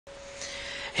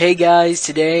Hey guys,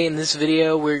 today in this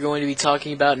video we're going to be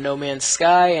talking about No Man's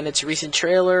Sky and its recent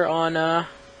trailer on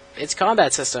its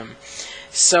combat system.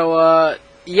 So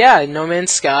yeah, No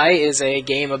Man's Sky is a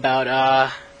game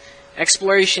about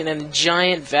exploration in a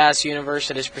giant vast universe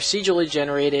that is procedurally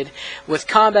generated with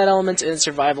combat elements and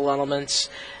survival elements.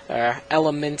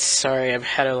 Sorry, I've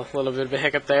had a little bit of a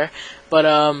hiccup there.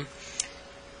 But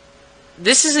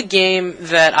this is a game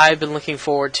that I've been looking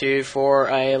forward to for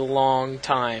a long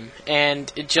time,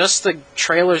 and just the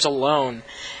trailers alone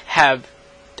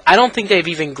I don't think they've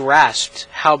even grasped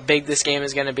how big this game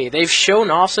is going to be. They've shown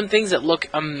off some things that look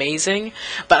amazing,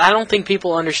 but I don't think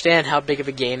people understand how big of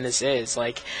a game this is.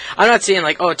 Like, I'm not saying,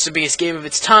 like, oh, it's the biggest game of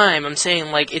its time. I'm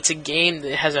saying, like, it's a game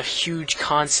that has a huge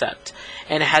concept,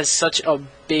 and it has such a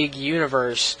big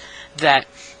universe that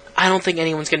I don't think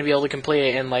anyone's going to be able to complete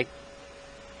it in, like,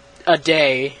 a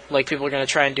day, like people are going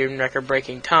to try and do in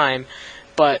record-breaking time,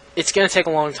 but it's going to take a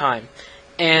long time.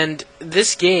 And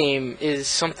this game is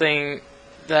something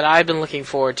that I've been looking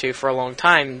forward to for a long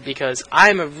time because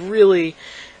I'm a really,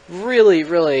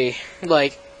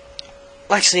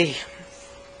 actually,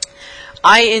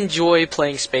 I enjoy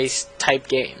playing space-type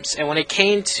games, and when it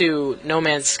came to No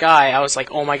Man's Sky, I was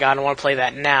like, oh my god, I want to play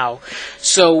that now.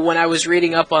 So when I was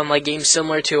reading up on, like, games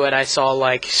similar to it, I saw,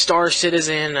 like, Star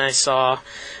Citizen, I saw,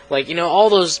 like, you know, all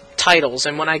those titles,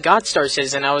 and when I got Star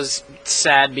Citizen, I was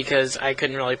sad because I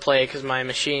couldn't really play it because my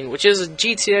machine, which is a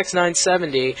GTX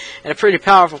 970, and a pretty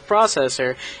powerful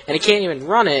processor, and it can't even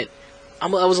run it. I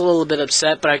was a little bit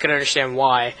upset, but I could understand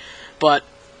why. But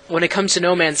when it comes to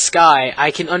No Man's Sky,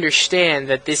 I can understand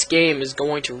that this game is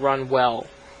going to run well.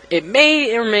 It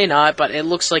may or may not, but it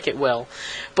looks like it will.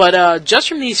 But just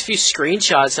from these few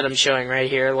screenshots that I'm showing right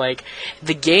here, like,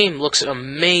 the game looks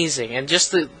amazing, and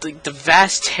just the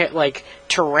vast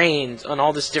terrains on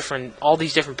all these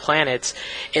different planets,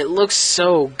 it looks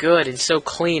so good and so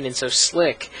clean and so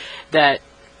slick that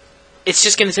it's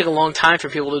just going to take a long time for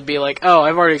people to be like, oh,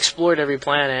 I've already explored every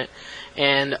planet.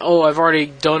 And, oh, I've already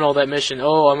done all that mission.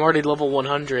 Oh, I'm already level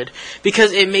 100.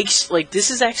 Because it makes, like,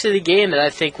 this is actually the game that I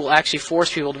think will actually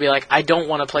force people to be like, I don't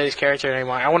want to play this character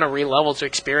anymore. I want to re-level to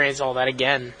experience all that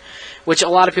again. Which a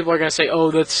lot of people are going to say,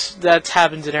 oh, that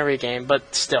happens in every game,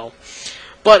 but still.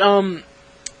 But,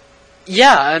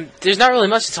 yeah, there's not really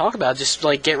much to talk about. Just,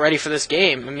 like, get ready for this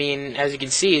game. I mean, as you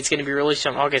can see, it's going to be released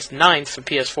on August 9th for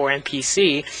PS4 and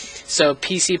PC. So,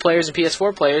 PC players and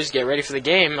PS4 players, get ready for the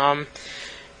game.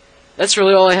 That's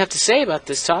really all I have to say about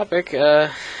this topic.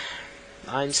 I'm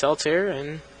Celtier,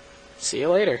 and see you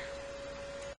later.